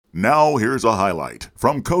Now here's a highlight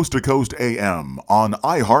from Coast to Coast AM on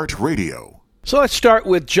iHeartRadio. So let's start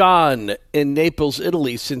with John in Naples,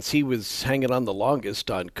 Italy, since he was hanging on the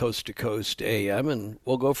longest on Coast to Coast AM, and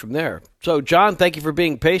we'll go from there. So, John, thank you for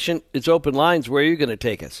being patient. It's open lines. Where are you going to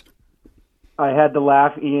take us? I had to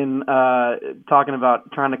laugh, Ian, talking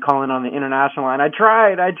about trying to call in on the international line. I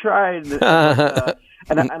tried.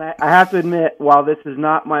 And I have to admit, while this is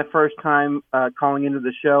not my first time calling into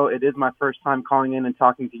the show, it is my first time calling in and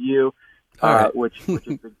talking to you. Right. Which is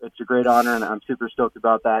it's a great honor, and I'm super stoked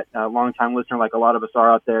about that. Long-time listener, like a lot of us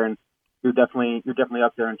are out there, and you're definitely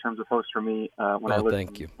up there in terms of host for me when I listen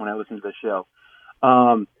to the show.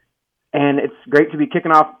 And it's great to be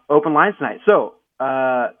kicking off open lines tonight. So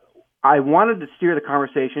I wanted to steer the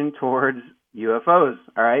conversation towards UFOs.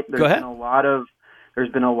 All right, Go ahead. There's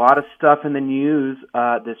been a lot of stuff in the news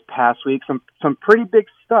this past week. Some pretty big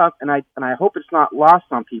stuff, and I hope it's not lost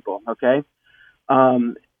on people. Okay.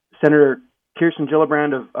 Senator Kirsten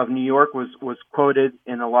Gillibrand of New York was quoted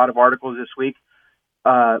in a lot of articles this week,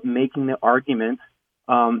 making the argument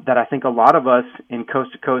that I think a lot of us in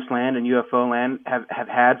Coast to Coast land and UFO land have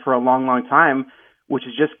had for a long, long time, which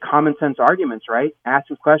is just common sense arguments, right?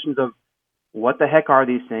 Asking questions of what the heck are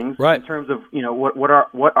these things, right? In terms of what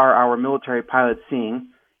are our military pilots seeing?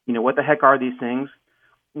 What the heck are these things?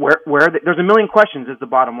 There's a million questions is the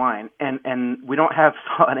bottom line, and we don't have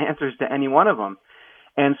solid answers to any one of them.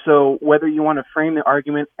 And so whether you want to frame the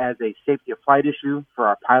argument as a safety of flight issue for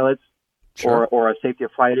our pilots, sure, or a safety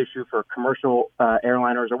of flight issue for commercial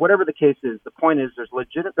airliners, or whatever the case is, the point is there's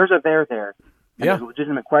a there, and there's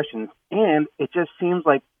legitimate questions. And it just seems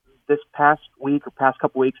like this past week or past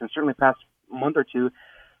couple weeks, and certainly past month or two,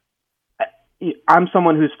 I'm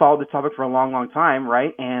someone who's followed this topic for a long, long time,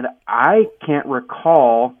 right? And I can't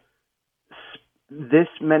recall this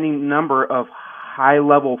many number of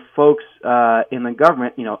high-level folks in the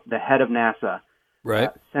government, the head of NASA, right?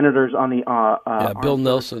 Senators on the Bill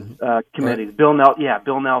Nelson committees, right.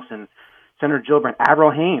 Bill Nelson, Senator Gillibrand,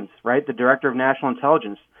 Admiral Haynes, right, the Director of National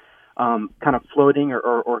Intelligence, kind of floating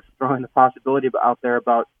or throwing the possibility out there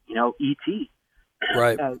about ET,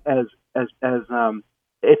 right? As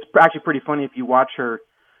it's actually pretty funny if you watch her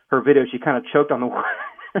video. She kind of choked on the word.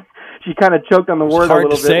 She kind of choked on the word a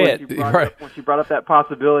little bit when she brought up that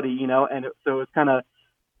possibility, and so it's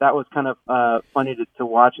that was kind of funny to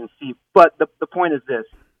watch and see. But the point is this: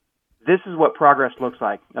 this is what progress looks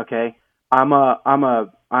like. Okay, I'm a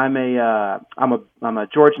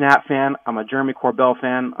George Knapp fan. I'm a Jeremy Corbell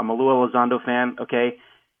fan. I'm a Lou Elizondo fan. Okay,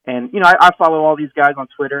 and I follow all these guys on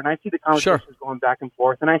Twitter, and I see the conversations going back and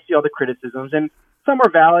forth, and I see all the criticisms, and some are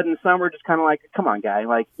valid, and some are just kind of like, come on, guy,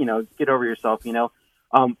 like get over yourself,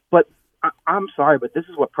 But I'm sorry, but this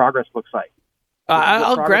is what progress looks like.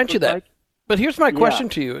 I'll grant you that. Like. But here's my question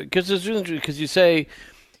to you, because you say,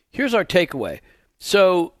 here's our takeaway.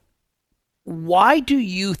 So why do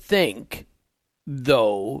you think,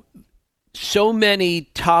 though, so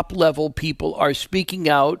many top-level people are speaking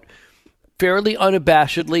out fairly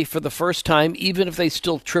unabashedly for the first time, even if they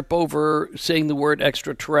still trip over saying the word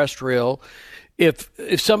extraterrestrial? If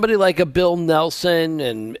somebody like a Bill Nelson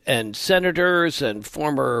and senators and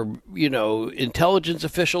former, intelligence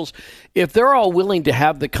officials, if they're all willing to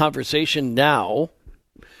have the conversation now,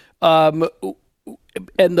 and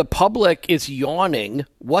the public is yawning,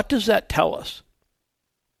 what does that tell us?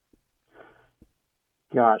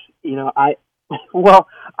 Gosh,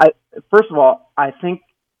 first of all, I think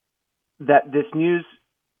that this news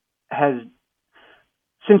has,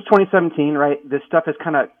 since 2017, right, this stuff has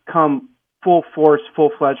kind of come full force,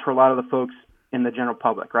 full-fledged for a lot of the folks in the general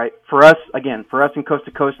public, right? For us in Coast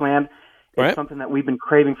to Coast land, it's something that we've been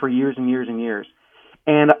craving for years and years and years.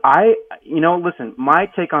 And listen, my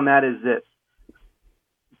take on that is this.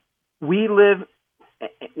 We live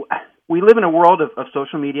in a world of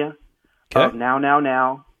social media, of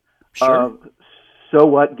now, sure. Of so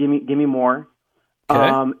what, give me more.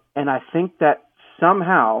 Okay. And I think that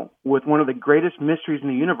somehow, with one of the greatest mysteries in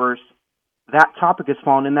the universe, that topic has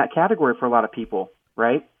fallen in that category for a lot of people,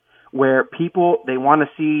 right? Where people, they want to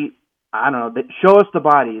see, show us the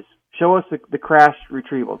bodies, show us the crash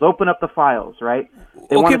retrievals, open up the files, right?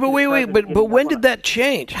 Okay, but wait, but when did that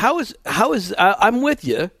change? How is I'm with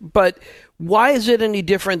you, but why is it any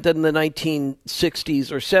different than the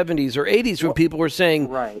 1960s or 70s or 80s when people were saying,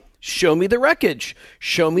 right, show me the wreckage,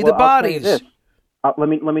 show me the bodies? Let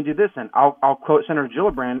me do this then. I'll quote Senator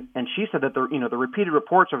Gillibrand, and she said that the repeated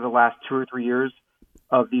reports over the last 2 or 3 years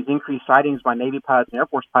of these increased sightings by Navy pilots and Air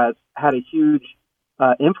Force pilots had a huge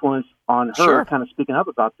influence on her kind of speaking up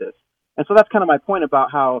about this. And so that's kind of my point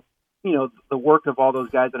about how the work of all those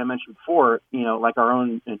guys that I mentioned before, like our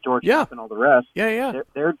own George and all the rest.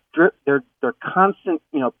 They're constant,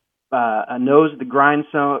 a nose of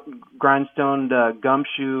the grindstone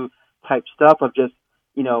gumshoe type stuff of just,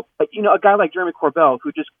 a guy like Jeremy Corbell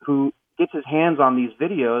who gets his hands on these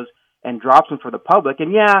videos and drops them for the public.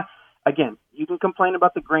 And again, you can complain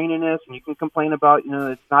about the graininess, and you can complain about,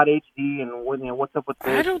 it's not HD, and what's up with this.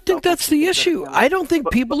 I don't think that's the issue. I don't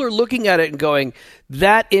think people are looking at it and going,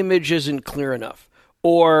 that image isn't clear enough,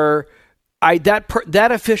 or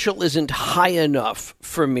that official isn't high enough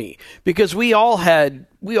for me, because we all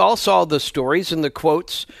saw the stories and the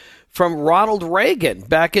quotes from Ronald Reagan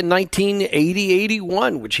back in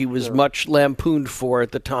 1980-81, which he was much lampooned for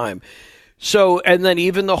at the time. So, and then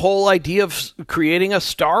even the whole idea of creating a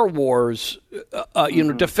Star Wars,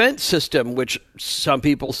 defense system, which some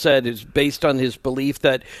people said is based on his belief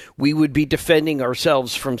that we would be defending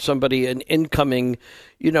ourselves from an incoming,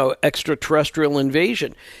 extraterrestrial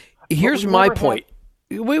invasion. Here's my point.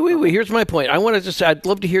 Wait. Here's my point. I want to just say, I'd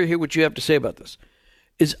love to hear what you have to say about this.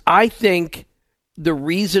 Is I think the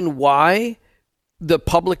reason why the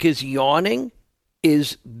public is yawning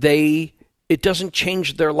is it doesn't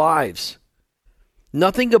change their lives.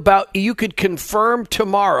 Nothing about, you could confirm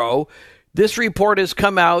tomorrow, this report has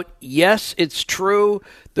come out, yes, it's true,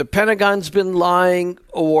 the Pentagon's been lying,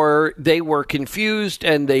 or they were confused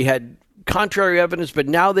and they had contrary evidence, but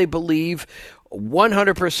now they believe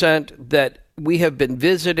 100% that we have been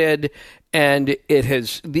visited, and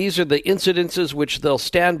these are the incidences which they'll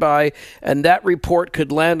stand by, and that report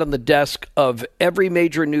could land on the desk of every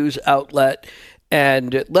major news outlet,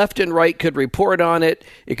 and left and right could report on it.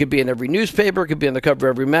 It could be in every newspaper, it could be on the cover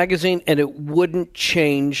of every magazine, and it wouldn't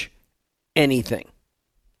change anything.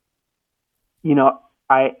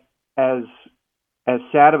 As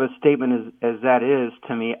sad of a statement as that is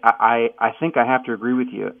to me, I think I have to agree with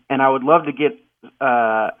you. And I would love to get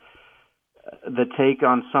the take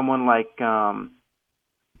on someone like, oh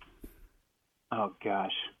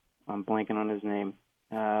gosh, I'm blanking on his name.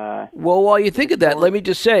 Well, while you think of that, let me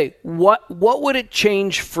just say, what would it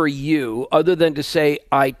change for you other than to say,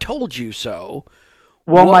 I told you so?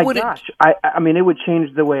 Well, my gosh, I mean, it would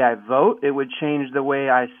change the way I vote. It would change the way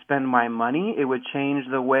I spend my money. It would change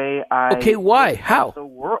the way I... Okay, why? How? The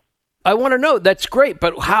world. I want to know. That's great,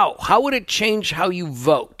 but how? How would it change how you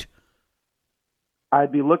vote?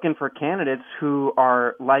 I'd be looking for candidates who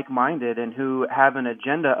are like-minded and who have an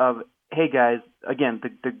agenda of, hey, guys, again,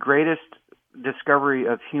 the greatest discovery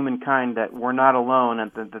of humankind, that we're not alone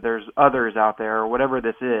and that there's others out there, or whatever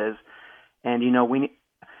this is. And,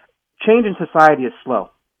 change in society is slow,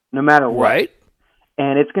 no matter what. Right.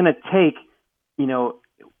 And it's going to take,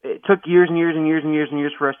 it took years and years and years and years and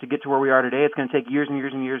years for us to get to where we are today. It's going to take years and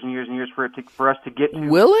years and years and years and years for us to get to.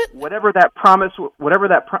 Will it? Whatever that promise,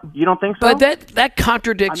 you don't think so? But that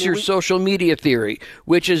contradicts your social media theory,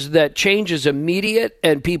 which is that change is immediate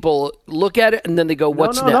and people look at it and then they go,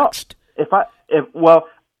 what's next? Well,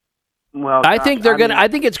 I think I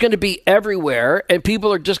think it's going to be everywhere, and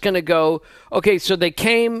people are just going to go, okay, so they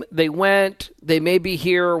came, they went, they may be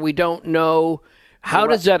here, we don't know. How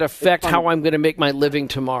does that affect how I'm going to make my living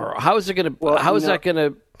tomorrow? How is it going to? How is that going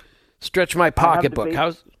to stretch my pocketbook?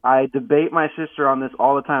 I debate my sister on this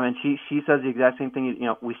all the time, and she says the exact same thing.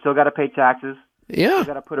 We still got to pay taxes. Yeah, we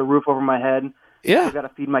got to put a roof over my head. Yeah, we got to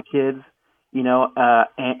feed my kids.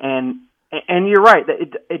 And you're right that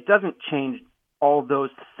it doesn't change all those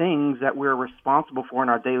things that we're responsible for in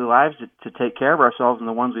our daily lives to take care of ourselves and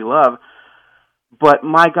the ones we love. But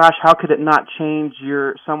my gosh, how could it not change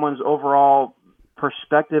someone's overall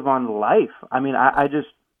perspective on life? I mean, I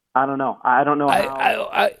don't know. I don't know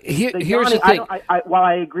how. Here's the thing. While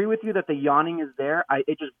I agree with you that the yawning is there,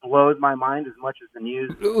 it just blows my mind as much as the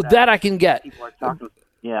news. That I can get. People are talking.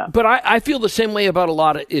 Yeah. But I feel the same way about a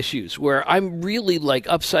lot of issues where I'm really like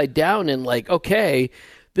upside down and like, okay,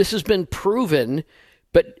 this has been proven,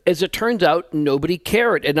 but as it turns out, nobody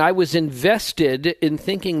cared. And I was invested in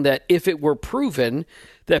thinking that if it were proven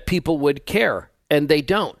that people would care, and they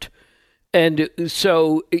don't. And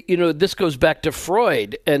so, this goes back to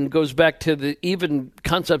Freud and goes back to the even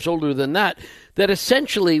concepts older than that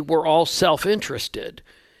essentially we're all self-interested.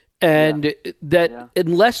 And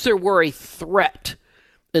unless there were a threat,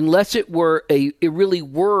 unless it really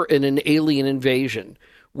were an alien invasion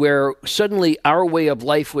where suddenly our way of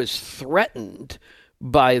life was threatened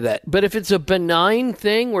by that. But if it's a benign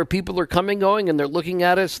thing where people are coming, going, and they're looking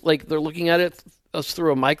at us like they're looking at us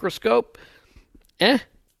through a microscope, let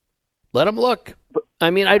them look. I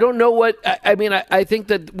mean, I don't know what... I think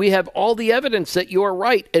that we have all the evidence that you're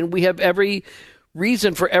right, and we have every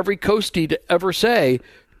reason for every coastie to ever say,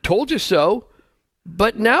 told you so.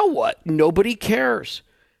 But now what? Nobody cares.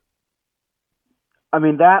 I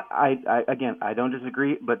mean, that I don't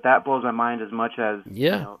disagree, but that blows my mind as much as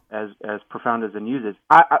as profound as the news is.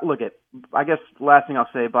 I guess the last thing I'll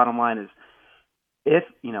say, bottom line is, if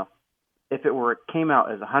it came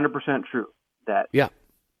out as 100% true that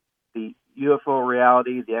the UFO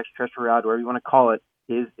reality, the extraterrestrial reality, whatever you want to call it,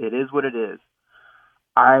 is what it is.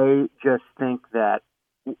 I just think that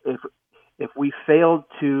if we failed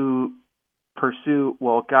to pursue,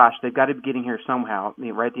 well, gosh, they've got to be getting here somehow. I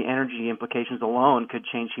mean, right? The energy implications alone could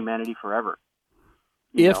change humanity forever.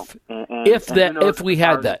 If we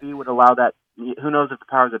had that, would allow that. Who knows if the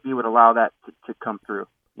powers that be would allow that to come through?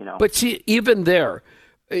 But see, even there,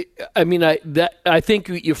 I mean, I think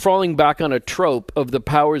you're falling back on a trope of the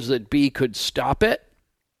powers that be could stop it.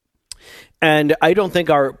 And I don't think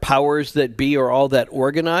our powers that be are all that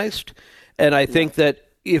organized. And I think that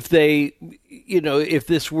if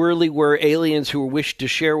this really were aliens who wished to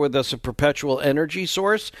share with us a perpetual energy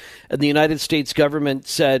source, and the United States government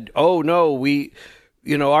said, oh, no,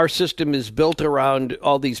 our system is built around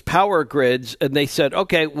all these power grids, and they said,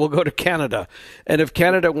 okay, we'll go to Canada. And if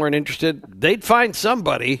Canada weren't interested, they'd find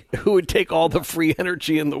somebody who would take all the free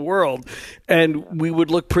energy in the world, and we would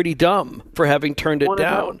look pretty dumb for having turned it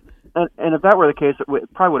down. And if that were the case,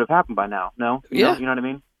 it probably would have happened by now. No? You know what I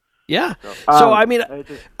mean? Yeah. So I mean,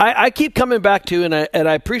 I keep coming back to, and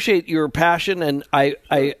I appreciate your passion, and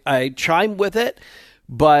I chime with it,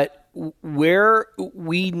 but where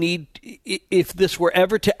we need, if this were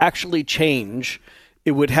ever to actually change,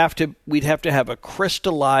 we'd have to have a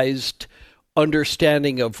crystallized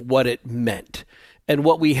understanding of what it meant. And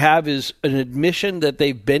what we have is an admission that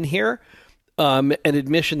they've been here, an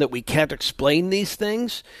admission that we can't explain these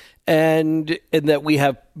things, and that we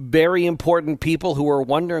have very important people who are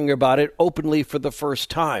wondering about it openly for the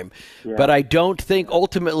first time. Yeah. But I don't think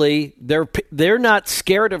ultimately they're not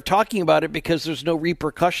scared of talking about it because there's no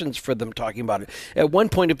repercussions for them talking about it. At one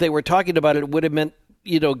point, if they were talking about it, it would have meant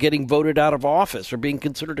getting voted out of office or being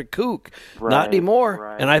considered a kook. Right, not anymore.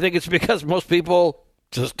 Right. And I think it's because most people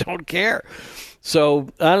just don't care. So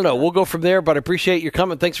I don't know. We'll go from there, but I appreciate your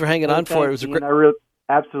comment. Thanks for hanging on for it. It was a great.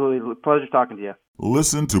 Absolutely. Pleasure talking to you.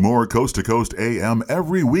 Listen to more Coast to Coast AM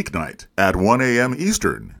every weeknight at 1 a.m.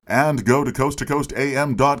 Eastern and go to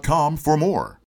coasttocoastam.com for more.